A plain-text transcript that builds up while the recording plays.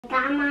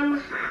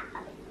Mum.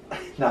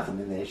 Nothing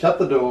in there. Shut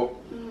the door.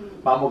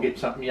 Mum will get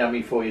something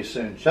yummy for you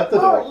soon. Shut the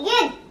door. Oh,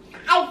 yeah.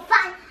 I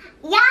found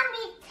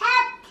yummy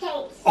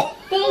cupcakes. Oh.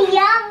 They're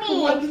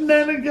yummy. What did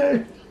Nana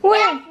go?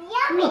 Where?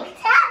 Yummy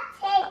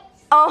cupcakes.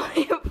 Oh,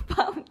 you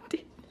found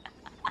it.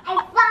 I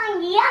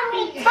found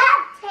yummy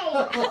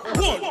cupcakes.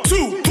 1,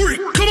 2, 3,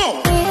 come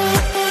on!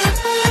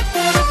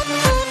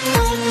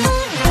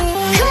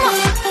 Come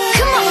on,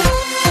 come on.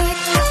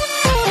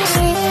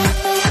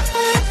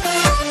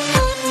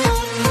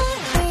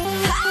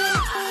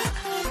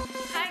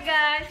 Hi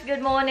guys!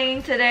 Good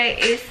morning! Today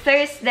is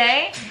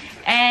Thursday.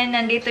 And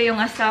nandito yung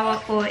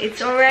asawa ko.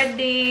 It's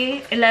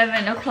already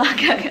 11 o'clock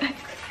guys.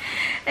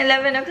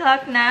 11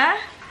 o'clock na.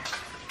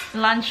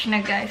 Lunch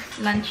na guys.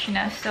 Lunch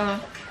na. So,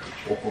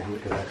 Look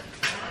at that.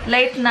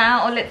 late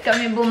na. Ulit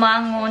kami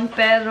bumangon.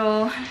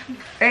 Pero,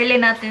 early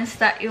natin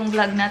start yung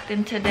vlog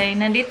natin today.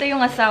 Nandito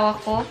yung asawa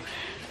ko.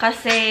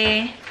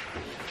 Kasi,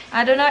 I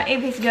don't know if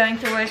he's going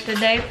to work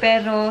today.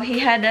 Pero, he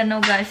had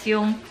ano guys,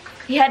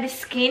 he had a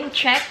skin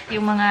check.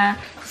 Yung mga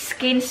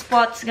skin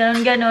spots,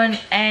 ganun-ganun.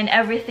 And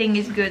everything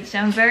is good.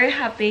 So, I'm very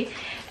happy.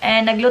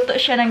 And, nagluto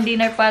siya ng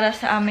dinner para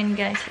sa amin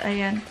guys.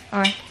 Ayan.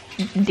 Or,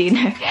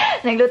 dinner.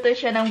 Nagluto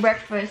siya ng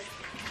breakfast.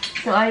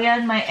 So,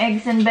 ayan, may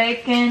eggs and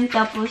bacon,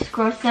 tapos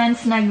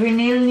croissants na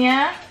grinil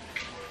niya,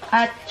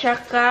 at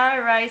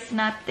tsaka rice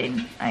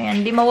natin.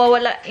 Ayan, di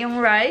mawawala yung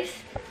rice.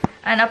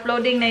 And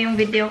uploading na yung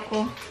video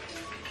ko.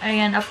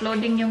 Ayan,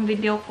 uploading yung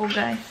video ko,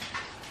 guys.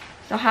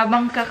 So,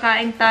 habang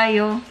kakain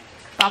tayo,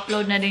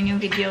 pa-upload na din yung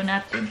video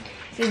natin.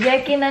 Si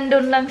Jackie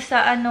nandun lang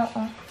sa ano,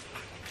 oh.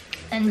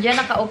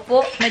 Nandiyan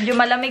nakaupo. Medyo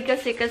malamig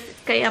kasi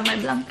kaya may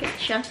blanket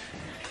siya.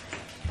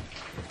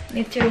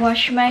 Need to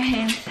wash my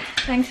hands.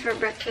 Thanks for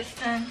breakfast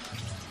time.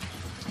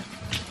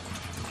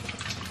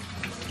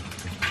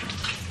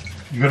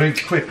 You gotta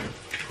eat quick.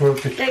 For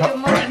if it's Say good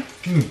morning.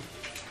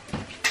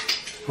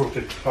 For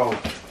if it's cold.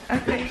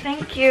 Okay,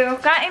 thank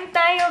you. Kain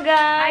tayo,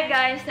 guys. Hi,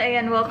 guys.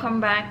 Ayan, welcome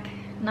back.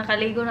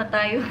 Nakaligo na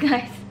tayo,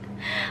 guys.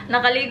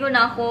 Nakaligo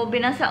na ako.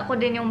 Binasa ko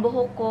din yung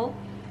buhok ko.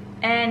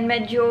 And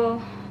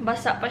medyo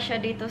basa pa siya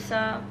dito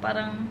sa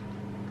parang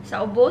sa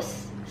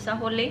ubos, sa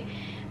huli.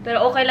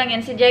 Pero okay lang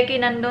yan. Si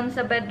Jackie nandun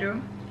sa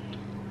bedroom.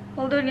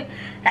 Hold on.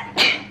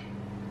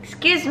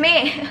 Excuse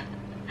me.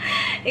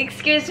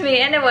 Excuse me.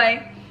 Anyway,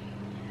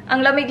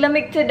 ang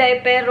lamig-lamig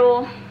today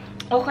pero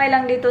okay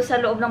lang dito sa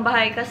loob ng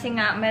bahay kasi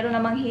nga meron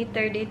namang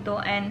heater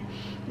dito and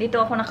dito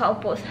ako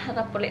nakaupo sa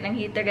harap ulit ng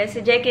heater guys. Si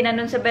Jackie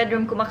nandun sa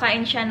bedroom,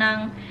 kumakain siya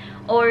ng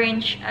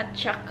orange at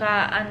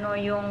saka ano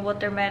yung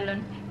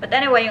watermelon. But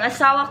anyway, yung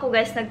asawa ko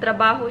guys,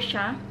 nagtrabaho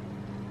siya.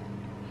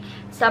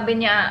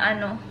 Sabi niya,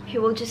 ano, he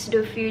will just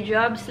do few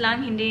jobs lang.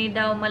 Hindi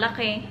daw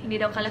malaki,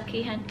 hindi daw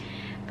kalakihan.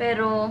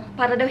 Pero,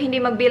 para daw hindi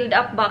mag-build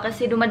up ba?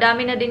 Kasi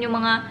dumadami na din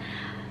yung mga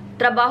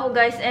trabaho,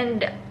 guys.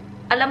 And,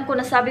 alam ko,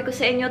 nasabi ko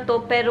sa inyo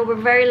to, pero we're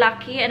very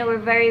lucky and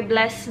we're very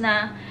blessed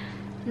na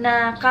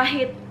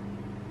kahit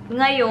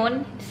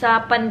ngayon,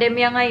 sa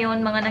pandemya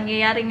ngayon, mga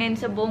nangyayari ngayon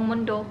sa buong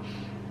mundo,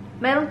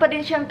 meron pa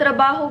din siyang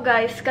trabaho,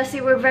 guys.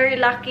 Kasi we're very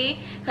lucky.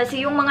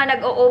 Kasi yung mga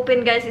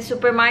nag-o-open, guys, is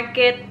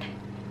supermarket.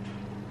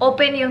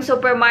 Open yung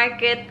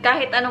supermarket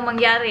kahit anong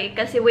mangyari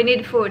kasi we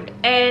need food.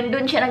 And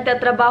dun siya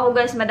nagtatrabaho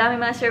guys. Madami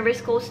mga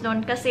service calls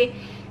doon kasi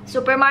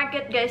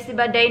supermarket guys,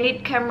 diba? They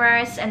need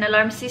cameras and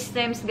alarm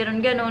systems,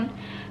 ganun-ganun.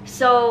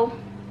 So,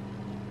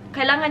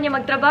 kailangan niya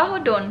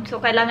magtrabaho doon.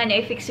 So, kailangan niya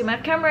i-fix yung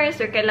mga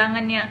cameras or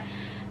kailangan niya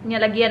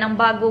lagyan ng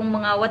bagong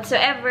mga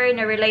whatsoever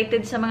na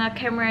related sa mga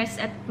cameras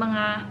at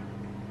mga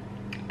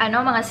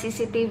mga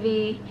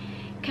CCTV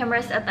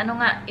cameras at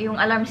yung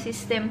alarm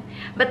system.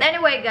 But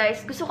anyway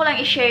guys, gusto ko lang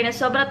i-share na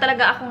sobra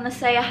talaga akong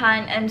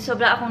nasayahan and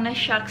sobra akong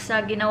na-shock sa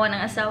ginawa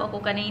ng asawa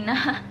ko kanina.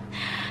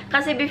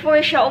 Kasi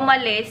before siya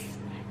umalis,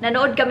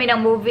 nanood kami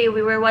ng movie.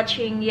 We were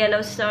watching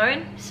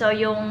Yellowstone. So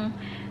yung,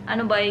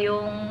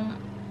 yung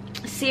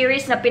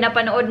series na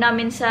pinapanood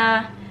namin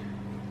sa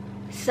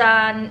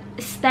Stan.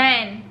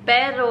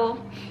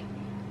 Pero,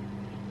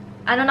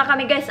 na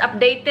kami guys,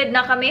 updated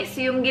na kami.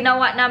 So, yung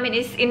ginawa namin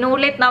is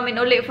inulit namin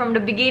ulit from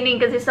the beginning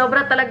kasi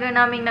sobra talaga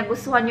namin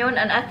nagustuhan yun.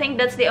 And I think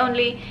that's the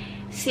only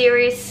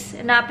series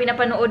na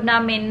pinapanood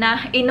namin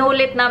na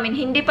inulit namin.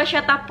 Hindi pa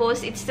siya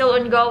tapos. It's still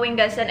ongoing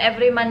guys. And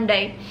every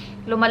Monday,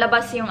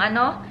 lumalabas yung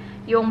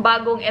yung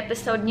bagong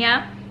episode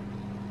niya.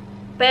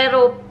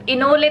 Pero,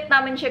 inulit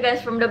namin siya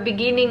guys from the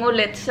beginning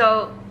ulit.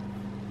 So,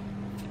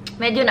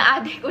 medyo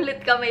na-addict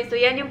ulit kami. So,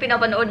 yan yung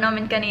pinapanood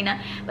namin kanina.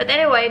 But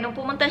anyway, nung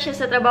pumunta siya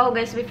sa trabaho,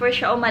 guys, before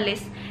siya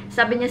umalis,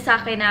 sabi niya sa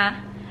akin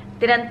na,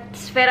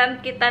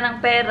 tinransferan kita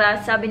ng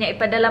pera. Sabi niya,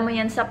 ipadala mo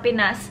yan sa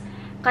Pinas.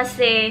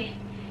 Kasi,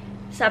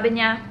 sabi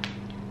niya,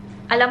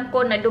 alam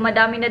ko na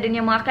dumadami na din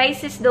yung mga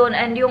cases doon.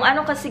 And yung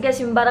kasi guys,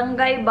 yung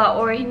barangay ba,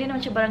 or hindi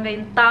naman siya barangay,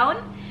 yung town.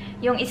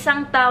 Yung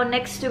isang town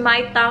next to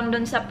my town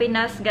doon sa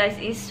Pinas, guys,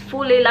 is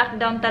fully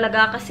lockdown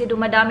talaga kasi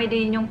dumadami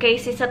din yung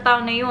cases sa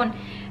town na yun.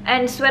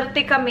 And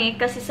swerte kami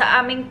kasi sa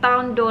aming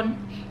town doon,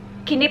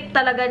 kinip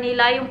talaga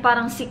nila yung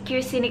parang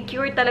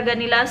sinecure talaga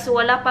nila. So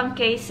wala pang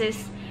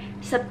cases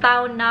sa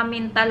town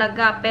namin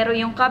talaga. Pero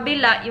yung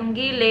kabila, yung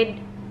gilid,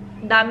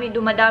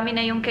 dumadami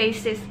na yung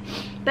cases.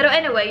 Pero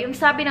anyway, yung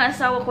sabi ng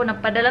asawa ko,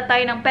 nagpadala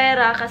tayo ng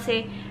pera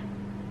kasi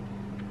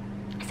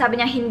sabi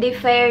niya hindi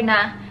fair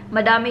na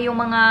madami yung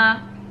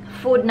mga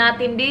food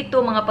natin dito,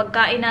 mga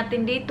pagkain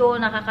natin dito,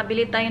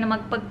 nakakabili tayo ng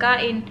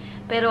magpagkain,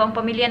 pero ang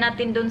pamilya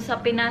natin dun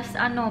sa Pinas,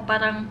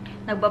 parang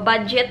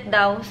nagbabudget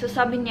daw. So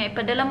sabi niya,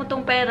 ipadala mo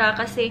tong pera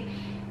kasi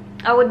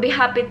I would be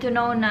happy to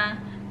know na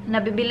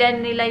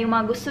nabibilan nila yung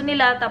mga gusto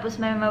nila, tapos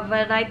may mga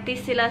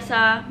varieties sila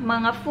sa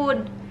mga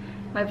food,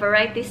 may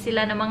varieties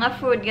sila ng mga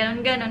food,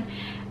 ganun.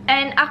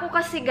 And ako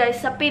kasi guys,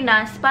 sa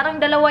Pinas,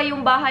 parang dalawa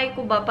yung bahay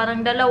ko ba?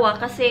 Parang dalawa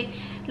kasi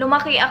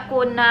lumaki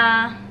ako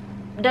na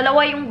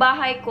dalawa yung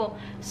bahay ko.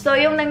 So,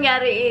 yung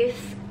nangyari is,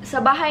 sa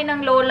bahay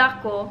ng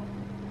lola ko,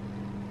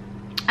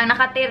 ang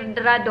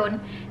nakatira doon,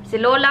 si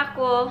lola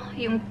ko,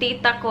 yung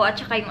tita ko, at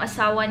saka yung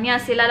asawa niya.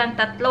 Sila lang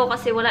tatlo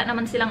kasi wala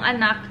naman silang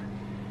anak.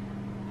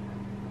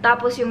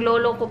 Tapos yung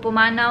lolo ko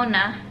pumanaw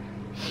na.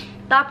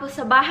 Tapos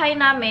sa bahay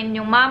namin,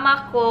 yung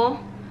mama ko,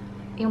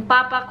 yung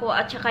papa ko,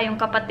 at saka yung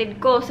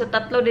kapatid ko. So,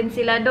 tatlo din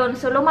sila doon.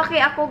 So,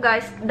 lumaki ako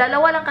guys.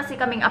 Dalawa lang kasi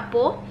kaming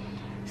apo.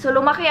 So,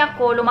 lumaki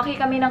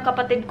kami ng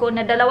kapatid ko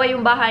na dalawa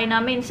yung bahay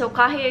namin. So,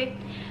 kahit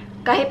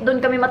doon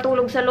kami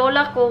matulog sa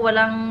lola ko,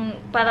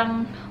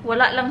 parang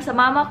wala lang sa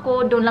mama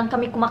ko, doon lang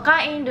kami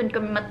kumakain, doon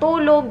kami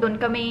matulog, doon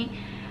kami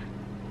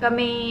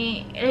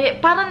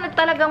parang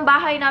talagang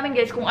bahay namin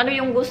guys, kung ano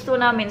yung gusto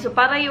namin. So,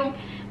 para yung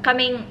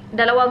kaming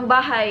dalawang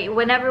bahay,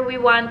 whenever we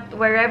want,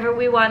 wherever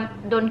we want,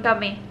 doon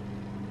kami.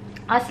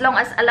 As long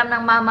as alam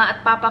ng mama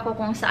at papa ko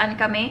kung saan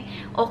kami,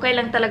 okay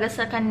lang talaga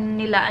sa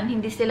kanila, and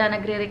hindi sila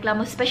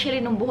nagrereklamo,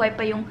 especially nung buhay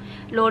pa yung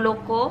lolo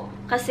ko.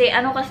 Kasi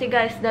kasi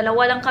guys,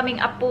 dalawa lang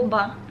kaming apo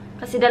ba?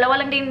 Kasi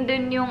dalawa lang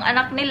din yung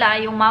anak nila,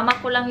 yung mama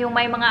ko lang yung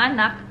may mga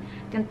anak,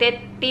 yung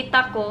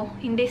tita ko,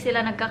 hindi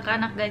sila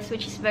nagkakaanak guys,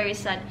 which is very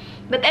sad.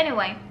 But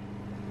anyway,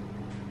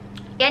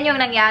 yan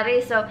yung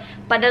nangyari. So,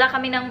 padala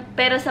kami ng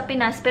pera sa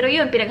Pinas, pero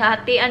yun,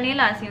 pinaghahatian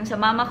nila. Yung sa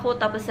mama ko,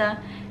 tapos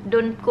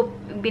doon ko,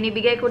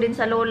 binibigay ko din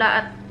sa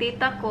lola at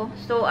tita ko.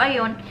 So,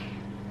 ayun,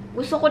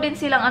 gusto ko din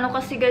silang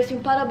kasi guys,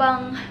 yung para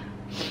bang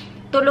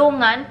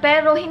tulungan,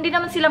 pero hindi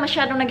naman sila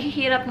masyadong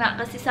naghihirap nga,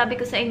 kasi sabi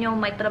ko sa inyo,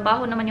 may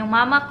trabaho naman yung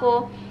mama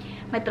ko,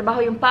 may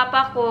trabaho yung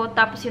papa ko,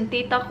 tapos yung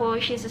tita ko,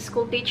 she's a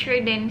school teacher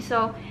din.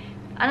 So,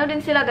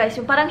 din sila guys,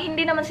 yung parang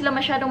hindi naman sila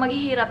masyadong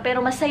maghihirap,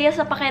 pero masaya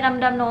sa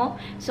pakiramdam, no?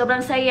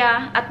 Sobrang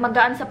saya at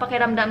magaan sa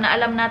pakiramdam na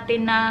alam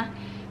natin na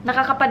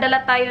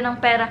nakakapadala tayo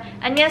ng pera.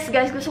 And yes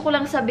guys, gusto ko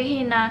lang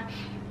sabihin na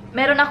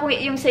meron ako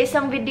yung sa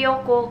isang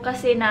video ko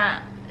kasi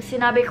na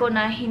sinabi ko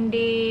na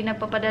hindi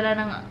nagpapadala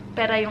ng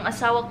pera yung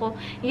asawa ko.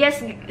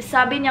 Yes,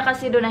 sabi niya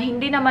kasi doon na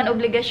hindi naman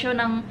obligasyon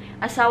ng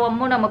asawa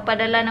mo na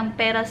magpadala ng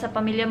pera sa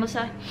pamilya mo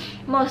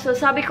So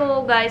sabi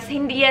ko guys,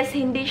 hindi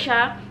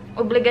siya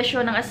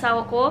obligasyon ng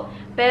asawa ko,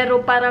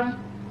 pero parang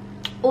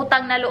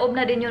utang na loob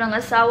na din yun ng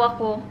asawa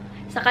ko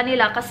sa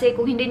kanila, kasi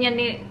kung hindi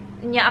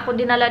niya ako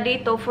dinala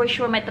dito, for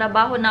sure may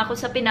trabaho na ako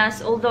sa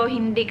Pinas, although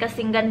hindi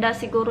kasing ganda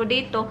siguro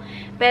dito,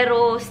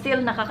 pero still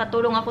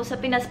nakakatulong ako sa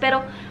Pinas.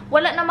 Pero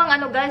wala namang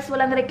guys,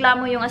 walang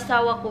reklamo yung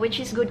asawa ko, which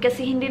is good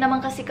kasi hindi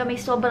naman kasi kami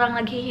sobrang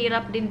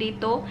naghihirap din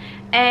dito,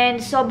 and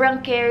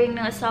sobrang caring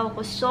ng asawa ko,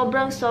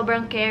 sobrang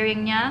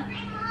caring niya.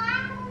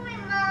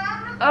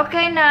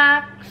 Okay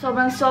na,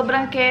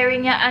 sobrang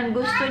caring niya, and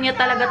gusto niya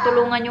talaga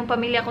tulungan yung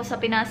pamilya ko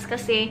sa Pinas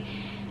kasi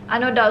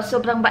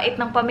sobrang bait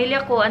ng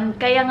pamilya ko, and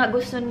kaya nga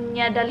gusto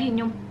niya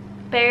dalhin yung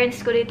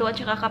parents ko dito at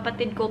saka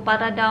kapatid ko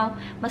para daw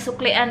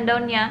masuklian daw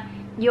niya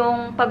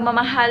yung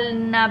pagmamahal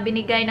na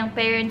binigay ng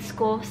parents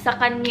ko sa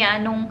kanya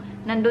nung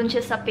nandun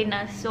siya sa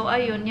Pinas. So,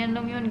 ayun, yan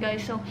lang yun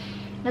guys. So,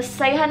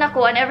 nasasayahan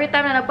ako, and every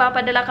time na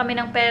nagpapadala kami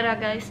ng pera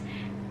guys,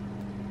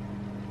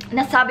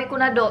 nasabi ko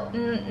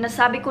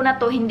na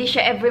to, hindi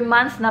siya every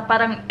month na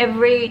parang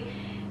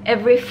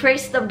every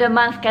first of the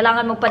month,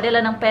 kailangan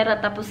magpadala ng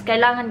pera, tapos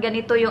kailangan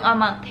ganito yung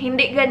amount.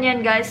 Hindi ganyan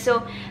guys.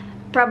 So,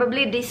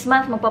 probably this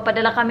month,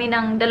 magpapadala kami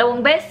ng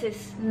 2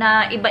 beses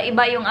na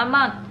iba-iba yung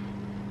amount.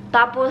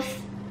 Tapos,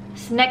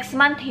 next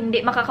month,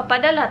 hindi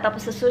makakapadala.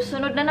 Tapos, sa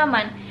susunod na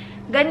naman.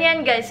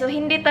 Ganyan guys. So,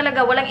 hindi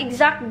talaga, walang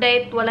exact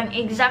date, walang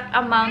exact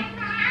amount.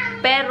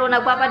 Pero,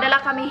 nagpapadala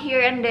kami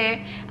here and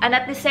there. And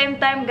at the same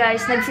time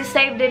guys,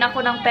 nagsisave din ako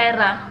ng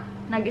pera.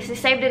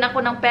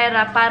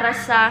 Para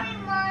sa...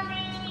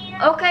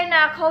 Okay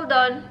na, hold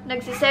on.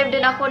 Nagsisave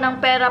din ako ng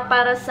pera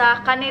para sa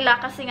kanila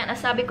kasi nga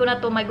nasabi ko na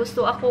to, may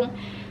gusto akong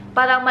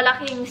parang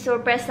malaking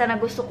surpresa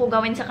na gusto ko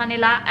gawin sa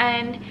kanila,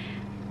 and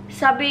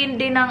sabihin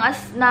din ng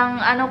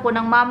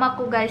mama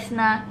ko guys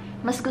na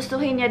mas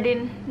gustuhin niya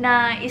din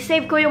na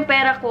isave ko yung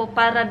pera ko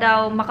para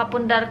daw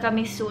makapundar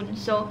kami soon.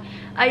 So,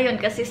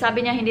 ayun, kasi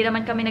sabi niya hindi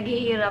naman kami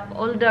naghihirap.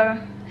 Older,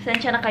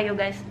 sensya na kayo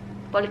guys.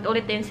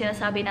 Ulit-ulit yung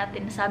sinasabi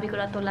natin. Sabi ko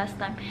na to last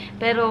time.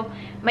 Pero,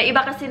 may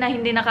iba kasi na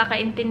hindi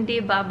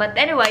nakakaintindi ba? But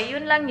anyway,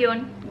 yun lang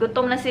yun.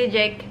 Gutom na si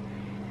Jake.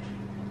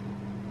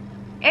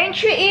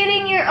 Aren't you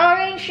eating your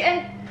orange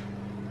and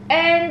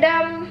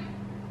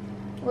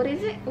what is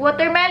it?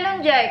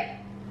 Watermelon, Jake?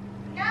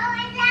 No,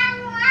 I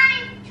don't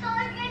want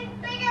toast and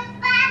peanut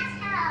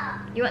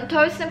butter. You want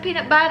toast and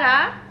peanut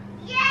butter?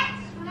 Yes.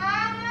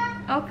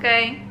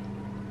 Okay.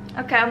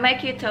 Okay, I'll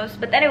make you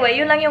toast. But anyway,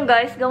 yun lang yung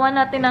guys. Gawa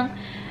natin ng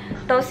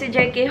toast si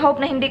Jackie.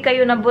 Hope na hindi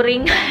kayo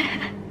naburing.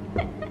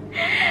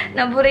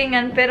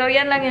 Naburingan. Pero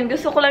yan lang yun.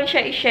 Gusto ko lang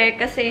siya i-share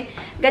kasi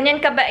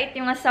ganyan kabait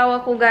yung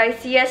asawa ko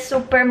guys. Yes,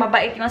 super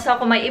mabait yung asawa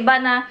ko. May iba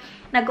na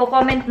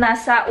nagko-comment na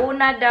sa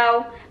una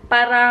daw.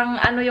 Parang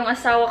ano yung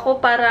asawa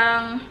ko.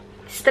 Parang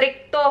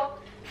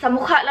stricto. Sa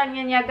mukha lang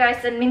niya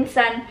guys. And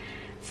minsan,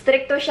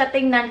 stricto siya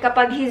tingnan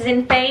kapag he's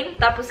in pain.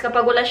 Tapos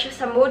kapag wala siya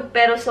sa mood.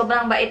 Pero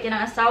sobrang bait yun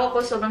ang asawa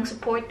ko. Sobrang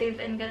supportive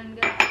and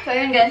ganun. So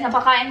yun guys,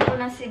 napakain ko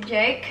na si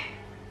Jake.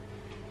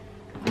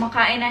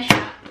 Kumakain na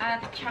siya.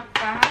 At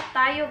tsaka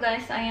tayo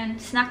guys, ayan,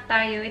 snack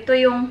tayo. Ito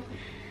yung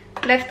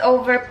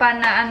leftover pa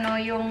na ano,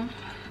 yung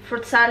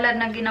fruit salad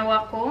na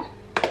ginawa ko.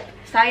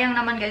 Sayang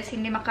naman guys,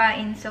 hindi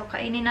makain. So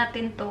kainin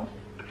natin to.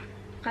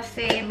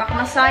 Kasi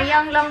baka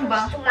masayang lang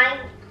ba?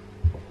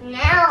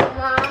 Now,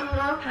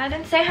 Mama.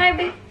 Hadden, say hi,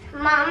 babe.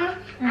 Mom,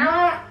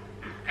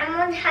 I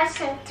want to have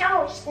some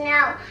toast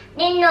now.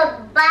 They're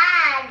not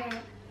bad.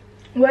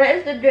 Where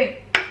is the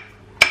drink?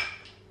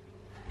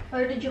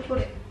 Where did you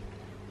put it?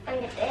 On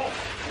the bed.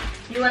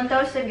 You want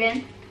toast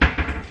again?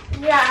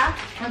 Yeah.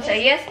 I'll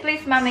say yes,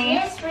 please, mommy.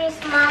 Yes, please,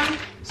 Mom.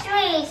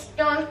 Please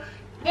don't.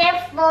 They're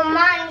for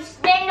mine.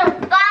 They're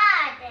not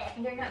bad.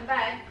 They're not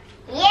bad.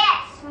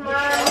 Yes,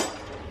 Mom.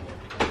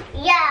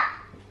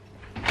 Yeah.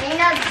 They're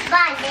not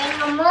bad. They're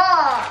no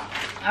more.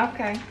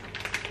 Okay.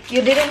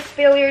 You didn't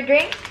spill your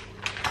drink?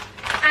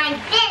 I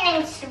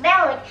didn't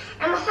spill it.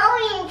 I'm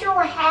holding two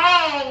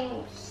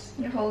hands.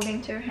 You're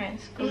holding to your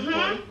hands. Good boy.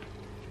 Mhm.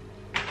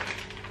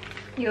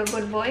 You a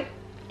good boy?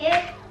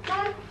 Yeah.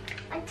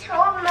 I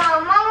told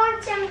Mom I want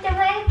some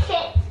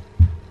blanket.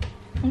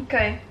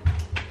 Okay.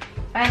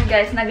 Ayan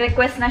guys,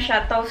 nag-request na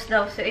siya toast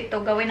daw. So ito,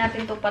 gawin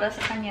natin to para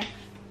sa kanya.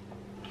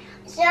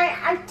 So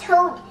I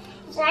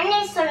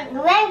need some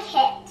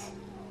blanket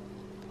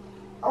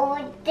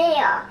over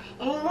there.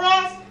 And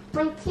where's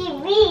my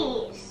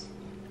TVs?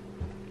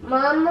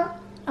 Mom?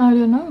 I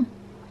don't know.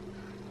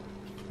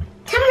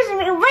 Tell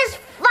me, let's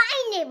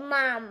find it,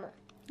 Mom.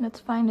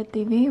 Let's find the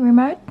TV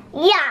remote.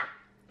 Yeah.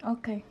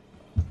 Okay.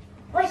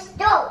 Let's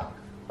go.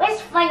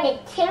 Let's find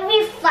the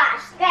TV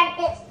fast. Like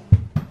this.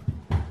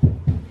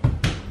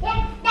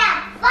 Get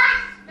that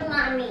fast,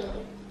 Mommy.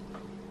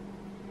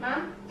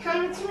 Mom,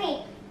 come to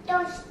me.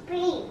 Don't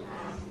speak.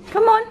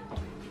 Come on.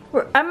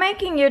 I'm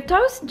making your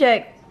toast,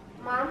 Jake.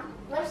 Mom,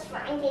 let's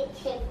find the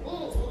TV.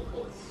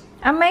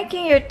 I'm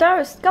making your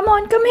toast. Come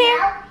on, come here.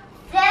 Now,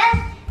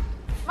 first,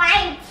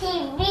 find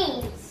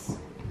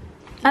TVs.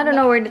 I don't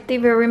know where the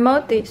TV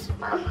remote is.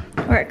 Mom.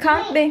 Where it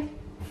can't be.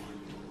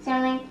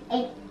 7,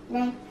 8,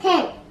 9,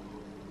 10.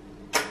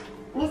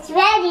 It's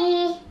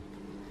ready.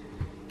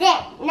 Then,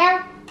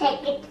 now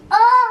take it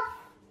off.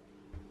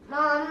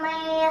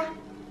 Mommy.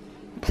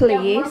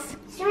 Please.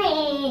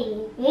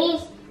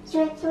 Squeeze.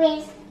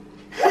 Squeeze.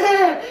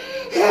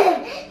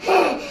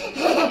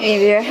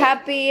 If you're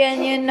happy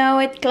and you know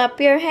it, clap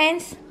your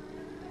hands.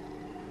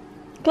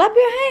 Clap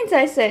your hands,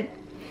 I said.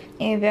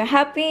 If you're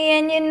happy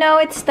and you know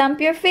it,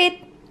 stamp your feet.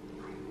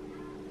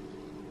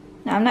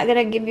 No, I'm not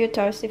gonna give you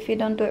toast if you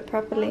don't do it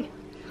properly.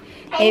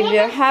 If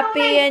you're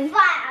happy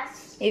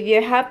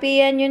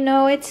and you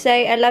know it,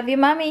 say I love you,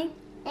 mommy.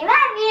 I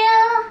love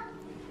you.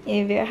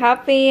 If you're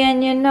happy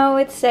and you know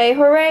it, say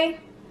hooray.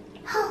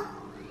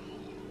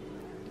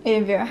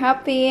 If you're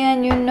happy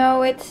and you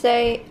know it,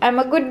 say I'm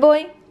a good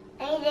boy.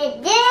 I'm a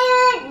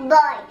good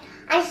boy.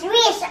 I'm 3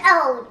 years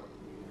old.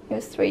 He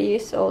was 3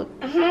 years old.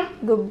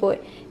 Good boy.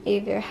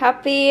 If you're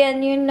happy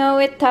and you know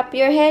it, tap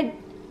your head.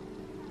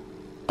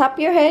 Tap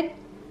your head.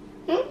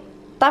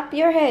 Tap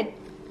your head.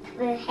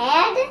 Your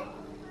head.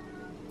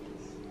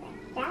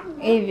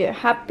 If you're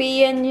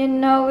happy and you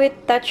know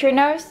it, touch your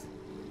nose.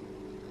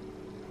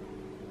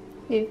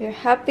 If you're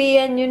happy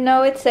and you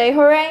know it, say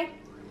hooray.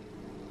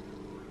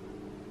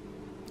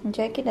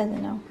 Jackie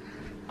doesn't know.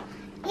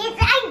 Yes,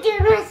 I do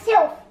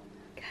myself.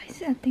 Guys,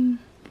 ating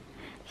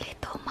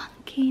little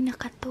monkey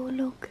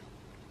nakatulog.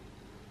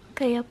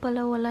 Kaya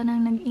pala wala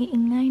nang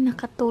nag-iingay,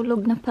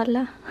 nakatulog na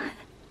pala.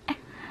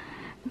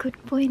 Good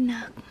boy,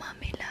 Nak.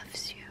 Mommy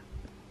loves you.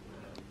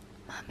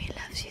 Mommy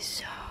loves you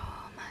so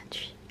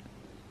much.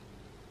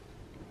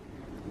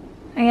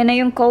 Ayan na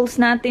yung calls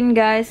natin,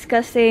 guys.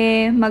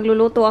 Kasi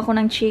magluluto ako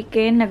ng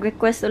chicken.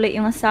 Nag-request ulit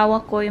yung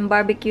asawa ko, yung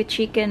barbecue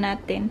chicken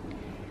natin.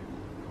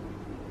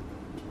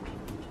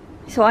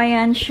 So,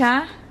 ayan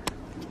siya.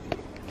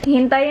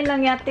 Hintayin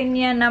lang natin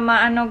yan na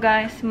maano,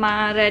 guys,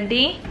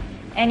 ma-ready.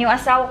 And yung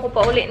asawa ko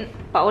pauwi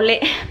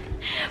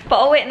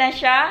na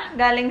siya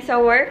galing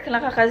sa work.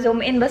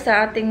 Nakaka-zoom in ba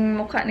sa ating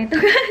mukha nito,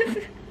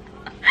 guys?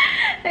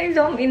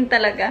 Nag-zoom in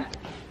talaga.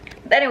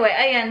 But anyway,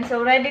 ayan.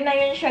 So, ready na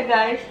yun siya,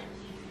 guys.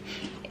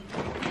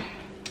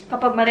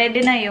 Kapag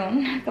ma-ready na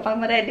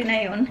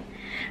yun,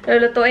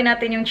 lulutuin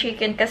natin yung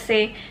chicken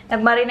kasi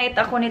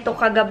nag-marinate ako nito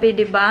kagabi,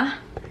 diba?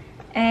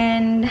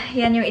 And,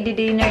 yan yung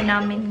i-dinner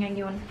namin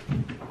ngayon.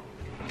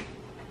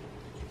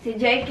 Si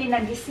Jackie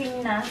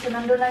nagising na. So,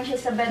 nandun lang siya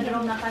sa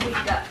bedroom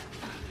nakahiga.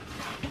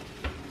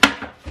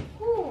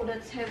 Ooh,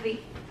 that's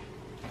heavy.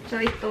 So,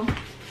 ito.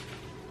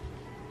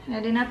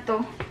 Ready na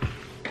to.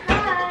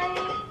 Hi!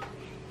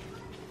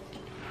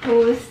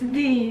 Who's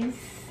this?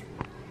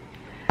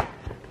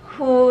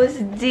 Who's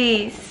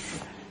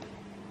this?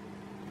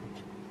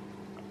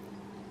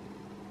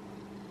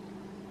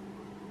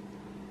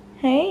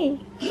 Hey,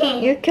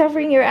 you're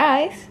covering your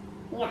eyes?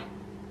 Yeah.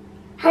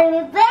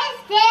 Happy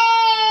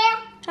birthday!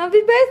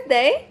 Happy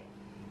birthday!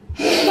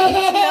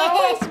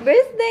 No, it's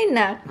birthday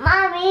na.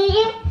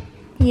 Mommy,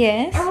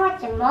 Yes. I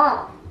want some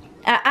more.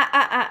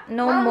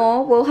 No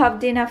more. We'll have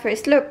dinner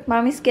first. Look,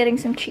 Mommy's getting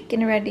some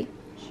chicken ready.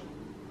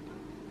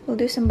 We'll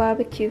do some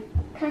barbecue.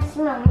 Cause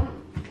Mom.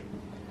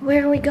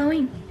 Where are we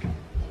going?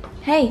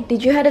 Hey,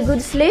 did you have a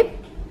good sleep?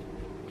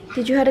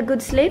 Did you have a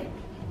good sleep?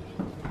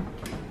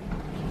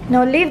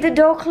 No, leave the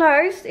door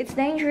closed. It's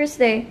dangerous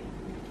there.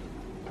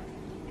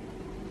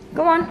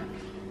 Go on.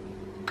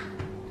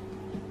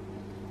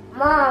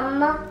 Mom.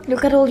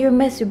 Look at all your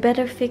mess. You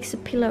better fix a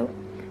pillow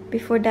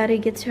before Daddy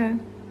gets home.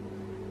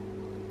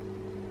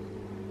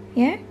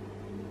 Yeah?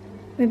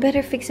 We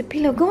better fix a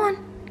pillow. Go on.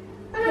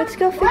 Let's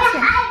go fix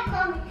it.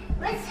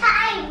 Let's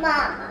hide,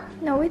 Mama.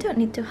 No, we don't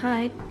need to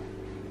hide.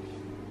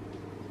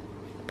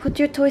 Put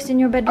your toys in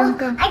your bedroom.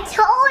 Go. I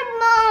told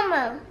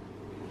Mama.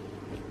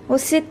 We'll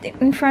sit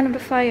in front of the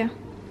fire.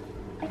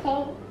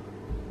 Okay.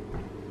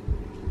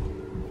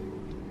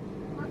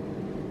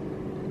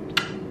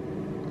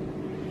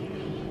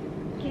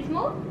 Kiss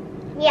more?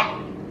 Yeah.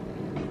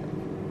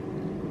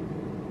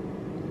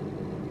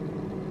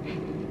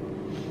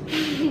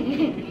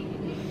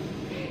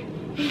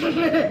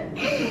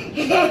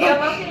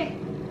 Come up here.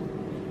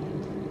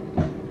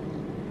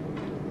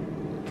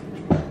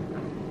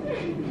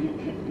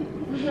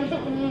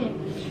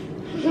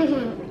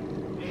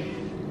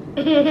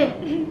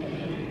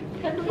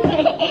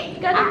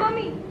 Cuddle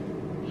mommy.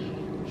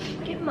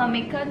 Give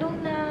mommy cuddle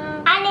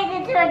now. I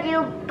need to turn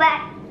you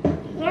back.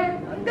 Yeah.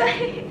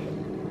 Okay.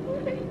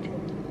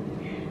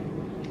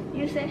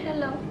 You say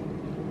hello.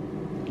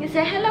 You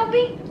say hello,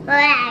 B.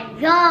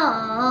 Let's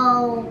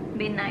go.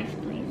 Be nice,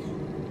 please.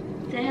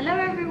 Say hello,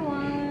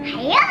 everyone.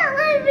 Hello,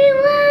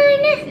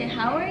 everyone. Say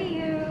how are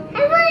you?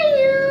 How are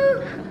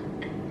you?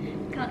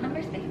 Count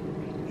numbers, B.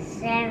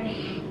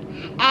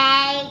 7,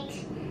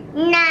 8,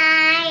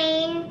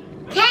 9,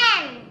 10.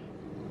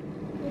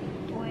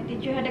 Boy,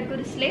 did you have a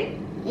good sleep?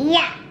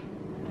 Yeah.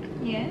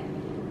 Yeah.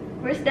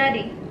 Where's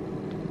Daddy?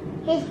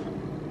 He's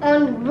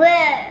on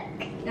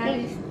work.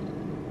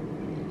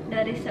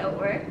 Daddy's at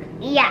work.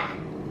 Yeah.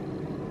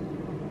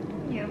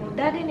 Yeah, well,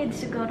 Daddy needs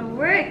to go to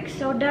work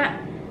so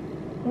that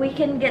we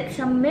can get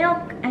some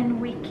milk and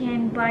we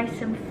can buy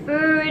some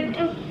food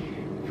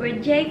for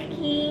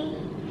Jakey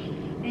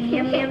and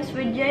yum-yums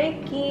for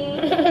Jakey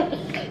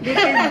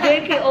because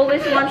Jakey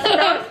always wants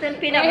toast and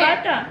peanut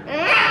butter.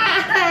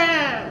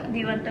 Do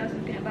you want toast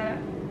and peanut butter?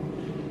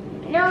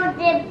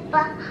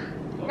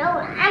 No,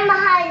 I'm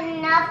having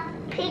enough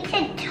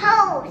pizza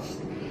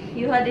toast.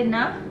 You had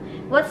enough?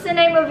 What's the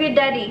name of your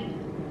daddy?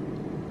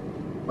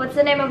 What's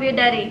the name of your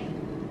daddy?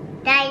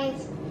 That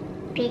is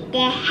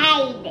Peter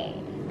Hayden.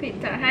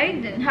 Peter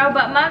Hayden. How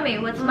about mommy?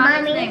 What's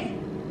mommy's name?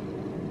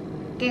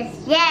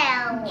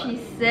 Jezzxiel.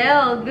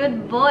 Giselle.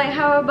 Good boy.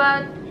 How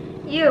about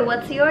you?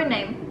 What's your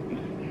name?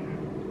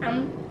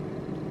 I'm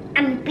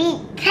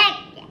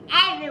protect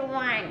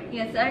everyone.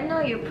 Yes, I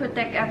know you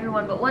protect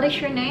everyone, but what is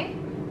your name?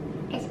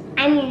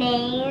 My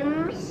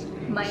name's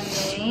My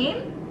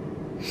name?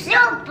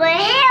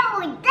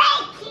 Superhero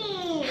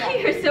Jakey.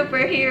 You're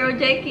superhero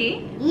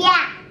Jakey.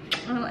 Yeah.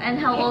 Oh, and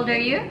how old are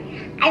you?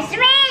 I'm 3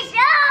 years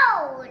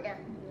old.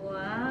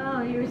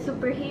 Wow, you're a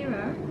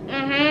superhero.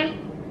 And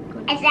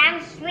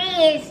I'm 3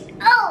 years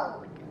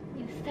old.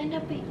 You stand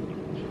up, babe,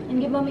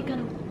 and give mommy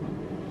cuddle.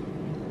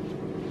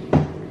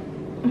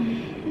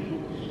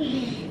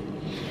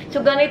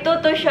 So ganito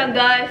to siya,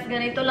 guys.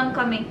 Ganito lang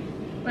kami.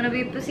 Wanna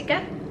be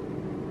pussycat?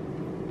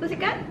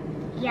 Pussycat?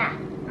 Yeah.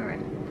 Alright.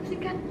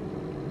 Pussycat.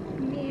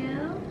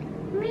 Meow.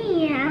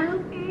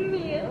 Meow.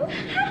 Meow.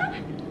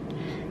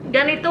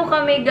 Ganito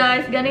kami,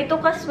 guys.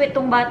 Ganito ka-sweet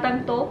tong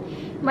batang to.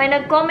 May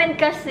nag-comment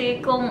kasi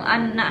kung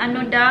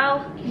ano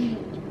daw.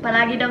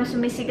 Palagi daw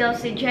sumisigaw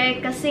si Jay.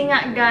 Kasi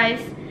nga,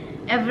 guys,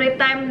 every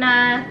time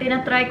na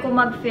tinatry ko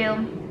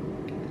mag-film,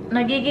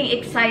 nagiging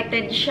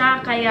excited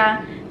siya.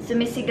 Kaya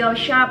sumisigaw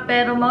siya.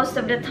 Pero most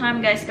of the time,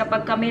 guys,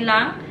 kapag kami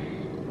lang,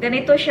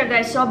 ganito siya,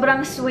 guys.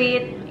 Sobrang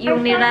sweet.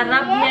 Yung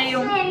nirarab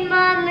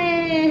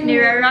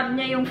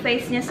niya yung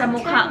face niya sa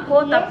mukha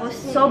ko. Tapos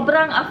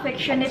sobrang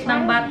affectionate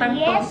ng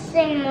batang to.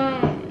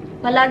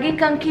 Palagi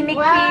kang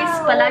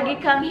kinikiss,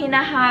 palagi kang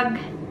hinahag.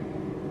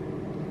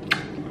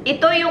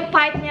 Ito yung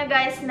part niya,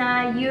 guys,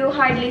 na you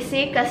hardly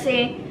see.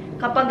 Kasi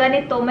kapag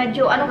ganito,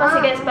 medyo ano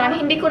kasi, guys,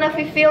 parang hindi ko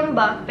na-film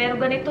ba. Pero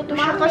ganito to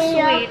siya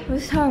ka-sweet.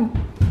 Who's home?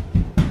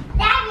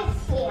 Daddy's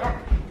here.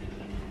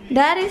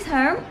 Daddy's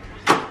home?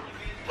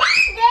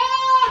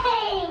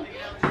 Daddy!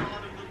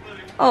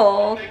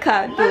 Oh,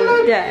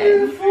 cuddle,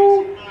 Dad.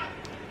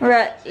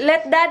 Right,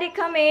 let Daddy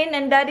come in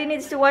and Daddy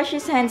needs to wash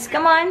his hands.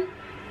 Come on.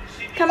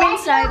 Come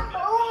inside.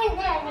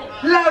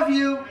 Love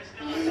you.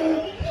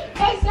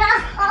 That's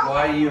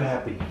Why are you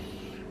happy?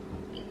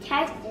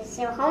 Because it's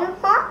a home.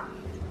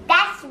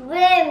 That's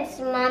worms,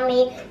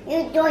 Mommy.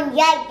 You don't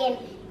like them.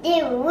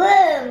 They're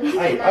worms.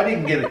 Hey, I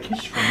didn't get a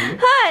kiss from you.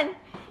 Han,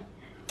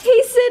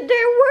 he said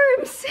they're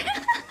worms.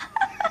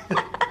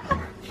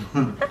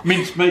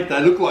 Mincemeat,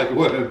 they look like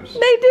worms.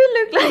 They do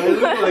look like They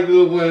look worms. like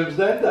little worms,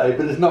 don't they?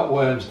 But it's not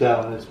worms,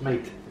 darling, it's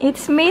meat.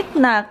 It's meat,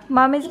 Nak.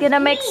 Mommy's gonna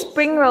make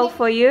spring roll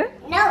for you.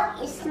 No,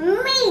 it's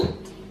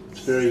meat.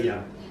 It's very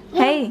young.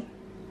 Hey.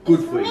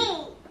 Good for you.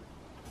 Meat.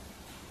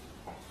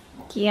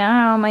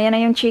 Yum. Ayan na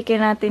yung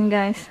chicken natin,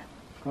 guys.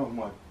 Oh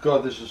my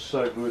god, this is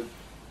so good.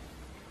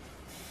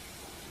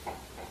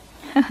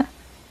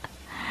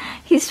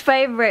 His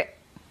favorite.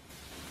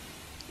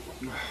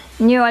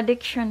 New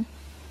addiction.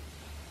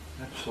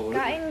 Absolutely.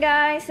 Kain,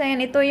 guys.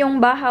 Ayan, ito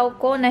yung bahaw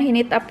ko na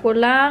hinit up ko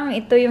lang.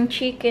 Ito yung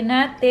chicken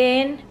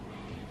natin.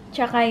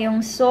 Tsaka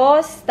yung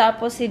sauce.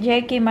 Tapos si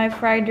Jackie, may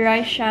fried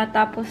rice siya.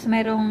 Tapos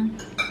merong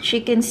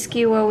chicken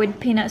skewer with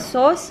peanut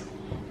sauce.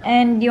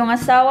 And yung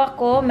asawa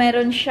ko,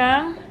 meron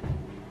siyang...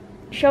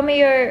 Show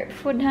me your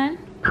food, Han.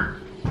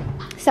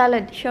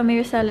 Salad. Show me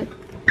your salad.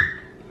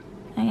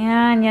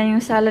 Ayan, yan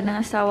yung salad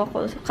ng asawa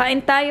ko. So, kain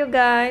tayo,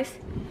 guys.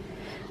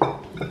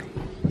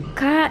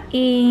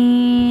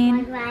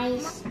 Kain.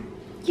 Rice.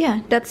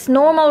 Yeah, that's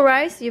normal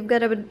rice. You've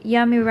got a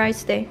yummy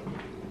rice there.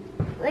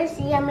 Where's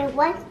the yummy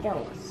white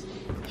those?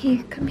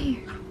 Here, come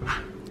here.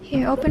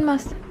 Here, open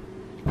mouth.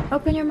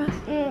 Open your mouth.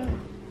 Mm.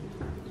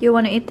 You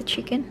want to eat the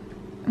chicken?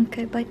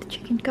 Okay, bite the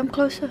chicken. Come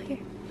closer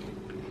here.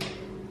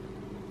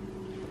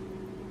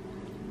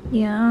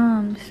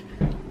 Yum.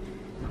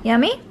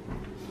 Yummy?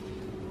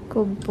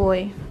 Good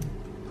boy.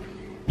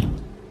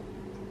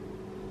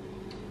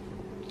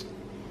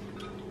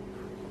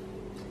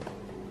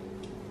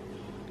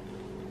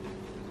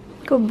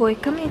 Good boy,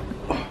 come here.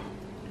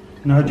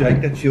 No,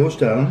 Jake, that's yours,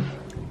 darling.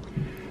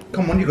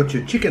 Come on, you got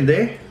your chicken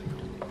there.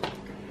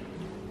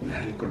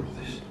 Now look at all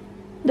this.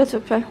 That's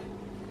okay.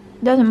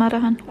 Doesn't matter,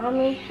 hon.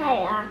 Mommy,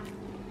 hiya.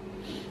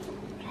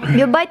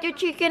 You bite your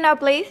chicken now,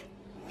 please.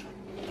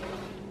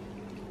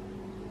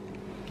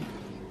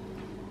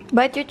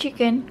 Bite your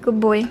chicken.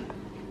 Good boy.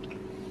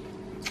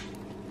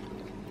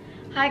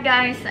 Hi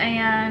guys,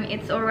 ayan,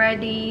 it's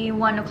already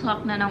 1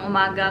 o'clock na ng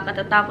umaga.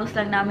 Katatapos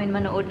lang namin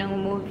manood ng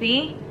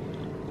movie.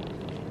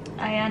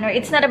 Ayan, or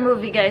it's not a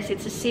movie guys,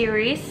 it's a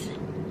series.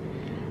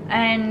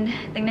 And,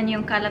 tingnan niyo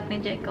yung kalat ni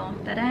Jeko.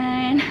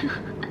 Taran!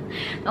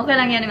 Okay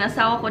lang yan, yung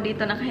asawa ko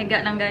dito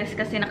nakahiga lang guys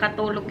kasi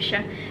nakatulog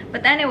siya.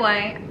 But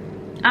anyway,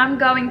 I'm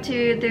going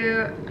to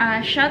do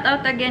a shout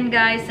out again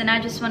guys, and I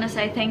just wanna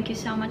say thank you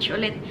so much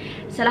ulit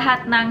sa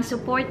lahat ng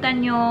suporta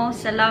nyo,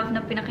 sa love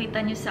na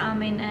pinakita nyo sa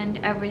amin and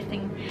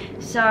everything.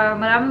 So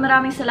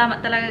maraming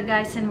salamat talaga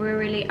guys, and we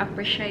really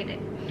appreciate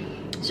it.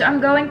 So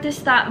I'm going to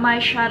start my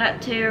shout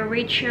out to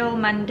Rachel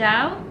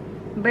Mandao,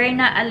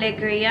 Berna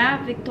Alegria,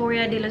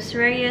 Victoria de los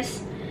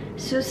Reyes,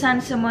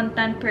 Susan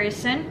Sumontan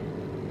Person.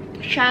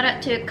 Shout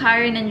out to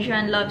Karen and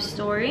John Love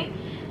Story,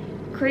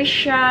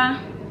 Krisha,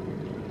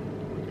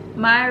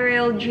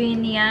 Mariel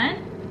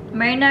Jinian,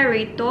 Myrna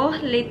Rito,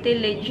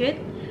 Little Legit,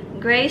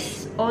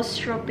 Grace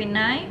Ostro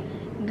Pinay,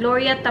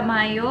 Gloria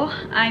Tamayo,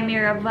 Amy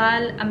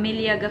Raval,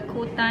 Amelia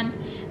Gakutan,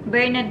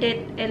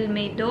 Bernadette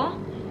Elmedo.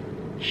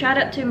 Shout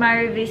out to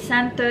Marivi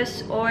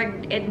Santos or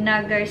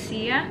Edna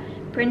Garcia,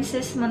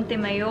 Princess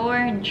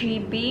Montemayor,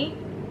 GB,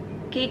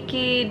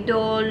 Kiki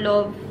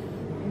Love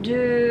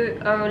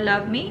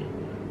Me,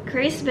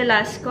 Chris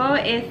Velasco,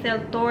 Ethel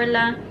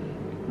Torla,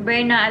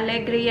 Berna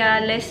Alegria,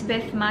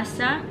 Lesbeth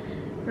Masa,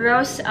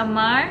 Rose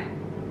Amar,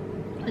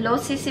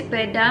 Losi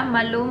Cepeda,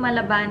 Malu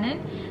Malabanan,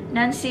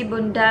 Nancy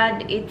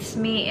Bundad, It's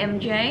Me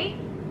MJ,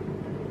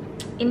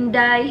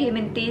 Inday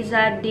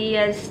Himentiza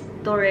Diaz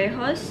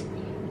Torrejos,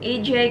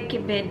 AJ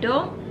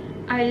Quevedo,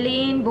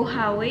 Arlene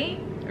Buhawi,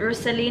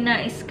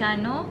 Rosalina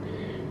Escano,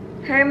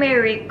 Herme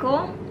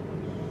Rico,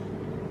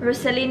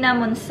 Rosalina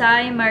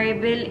Monsay,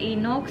 Maribel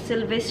Enoch,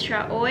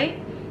 Silvestra Oy,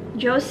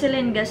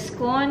 Jocelyn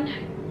Gascon,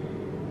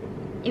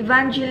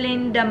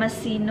 Evangeline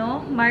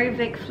Damasino,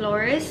 Marivic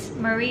Flores,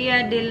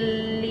 Maria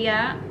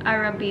Delia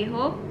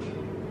Arabijo,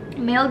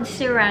 Meld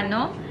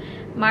Serrano,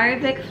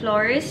 Marivic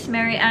Flores,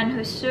 Mary Ann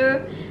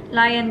Husur,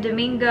 Lion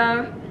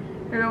Domingo,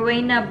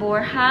 Rowena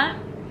Borja,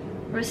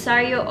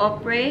 Rosario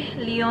Opre,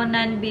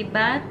 Leonan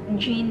Bibat,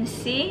 Jean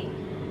C,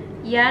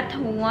 Yat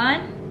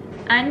Juan,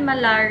 Ann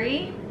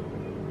Malari,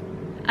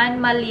 Ann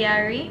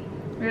Maliari,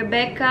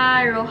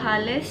 Rebecca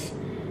Rojales,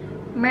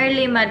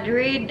 Merly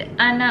Madrid,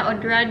 Ana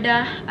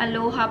Odrada,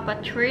 Aloha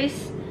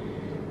Patrice,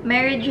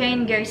 Mary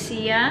Jane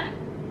Garcia,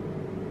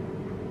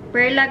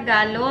 Perla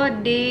Galo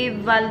de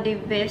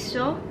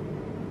Valdiveso,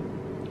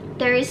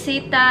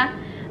 Teresita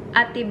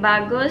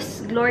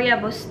Atibagos, Gloria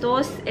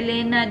Bustos,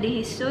 Elena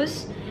De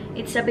Jesus,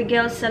 It's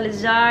Abigail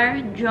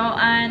Salazar,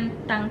 Joanne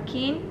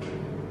Tangkin,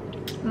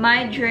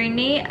 My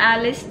Journey,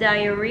 Alice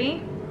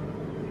Diary,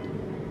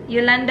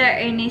 Yolanda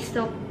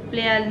Ernesto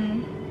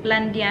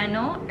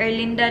Plandiano,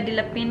 Erlinda De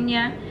La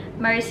Pena,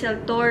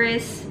 Maricel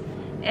Torres,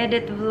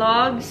 Edit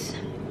Vlogs,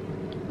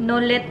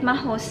 Nolet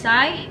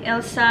Mahosay,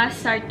 Elsa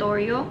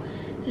Sartorio,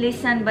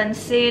 Lisan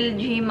Bansil,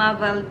 Gima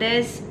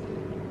Valdez,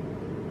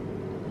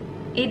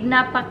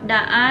 Idna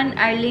Pakdaan,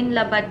 Arlene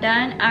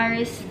Labadan,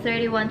 Aris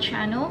 31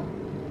 Channel,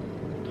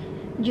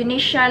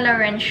 Junisha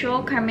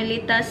Laurencio,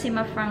 Carmelita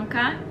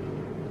Simafranca,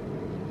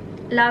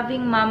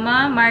 Loving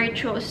Mama,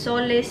 Maricho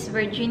Solis,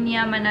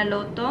 Virginia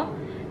Manaloto,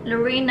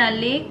 Lorena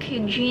Lick,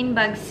 Eugene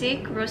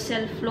Bagsik,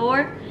 Rosel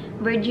Flor,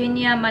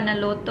 Virginia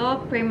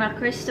Manaloto, Prima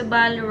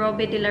Cristobal,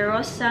 Robbie De La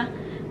Rosa,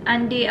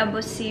 Andy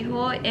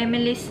Abosiho,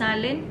 Emily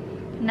Salin,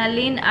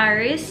 Nalin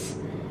Aris,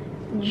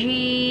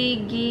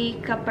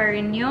 Gigi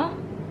Caparino,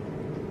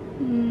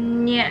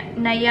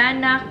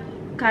 Nayana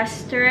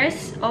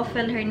Castres,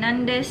 Ophel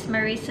Hernandez,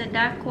 Marisa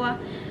Dacua,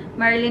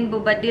 Marlene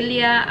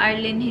Bobadilla,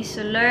 Arlene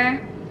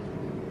Hisuler,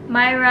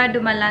 Myra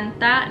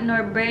Dumalanta,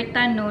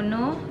 Norberta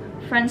Nuno,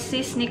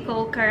 Francis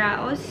Nicole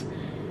Caraos,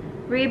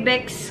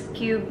 Rebex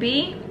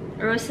QB,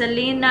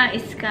 Rosalina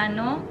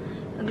Iscano,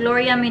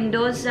 Gloria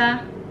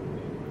Mendoza,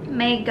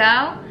 May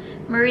Gao,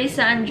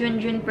 Marisa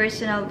Anjunjun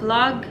Personal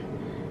Vlog,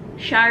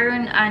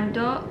 Sharon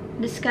Ando,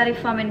 Discari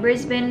Farm in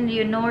Brisbane,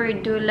 Leonore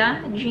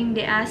Dula, Jing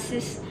De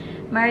Asis,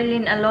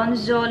 Marilyn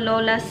Alonzo,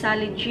 Lola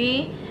Sally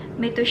G,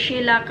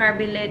 Mitoshila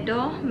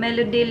Carbiledo,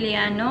 Melody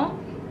Liano,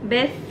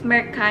 Beth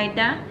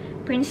Mercaida,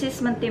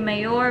 Princess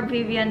Montemayor,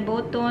 Vivian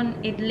Boton,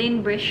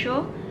 Idlin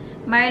Brescio,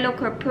 Milo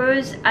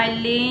Corpuz,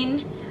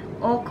 Eileen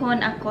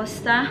Ocon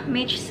Acosta,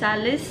 Mitch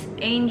Salis,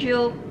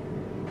 Angel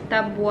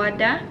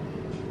Tabuada,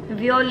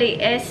 Violi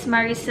S,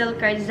 Maricel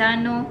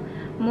Carzano,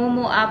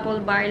 Momo Apple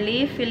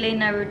Barley,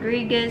 Filena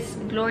Rodriguez,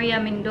 Gloria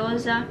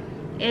Mendoza,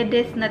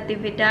 Edith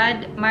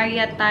Natividad,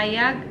 Maria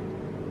Tayag,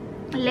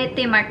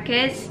 Lete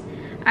Marquez,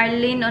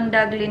 Arlene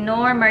Ondag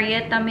Lenore,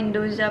 Marietta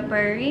Mendoza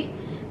Burry,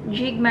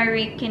 Jig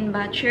Marie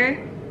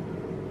Kinbacher,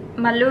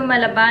 Malu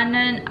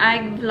Malabanan,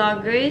 Ig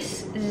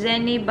Vloggers,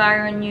 Zenny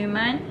Baron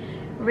Newman,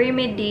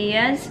 Remy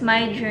Diaz,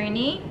 My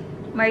Journey,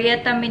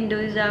 Marietta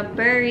Mendoza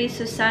Burry,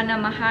 Susana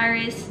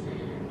Maharis,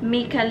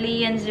 Mika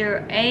Lian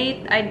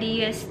 08,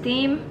 Ideas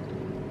Team,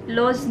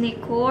 Los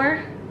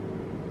Nicor,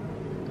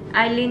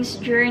 Eileen's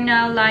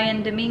Journal,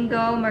 Lion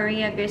Domingo,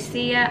 Maria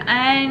Garcia,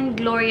 and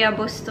Gloria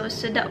Bustos.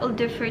 So that will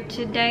do for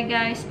today,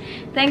 guys.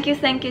 Thank you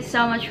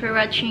so much for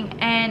watching,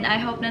 and I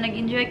hope na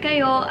nag-enjoy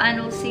kayo,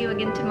 and we'll see you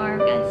again tomorrow,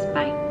 guys.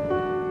 Bye!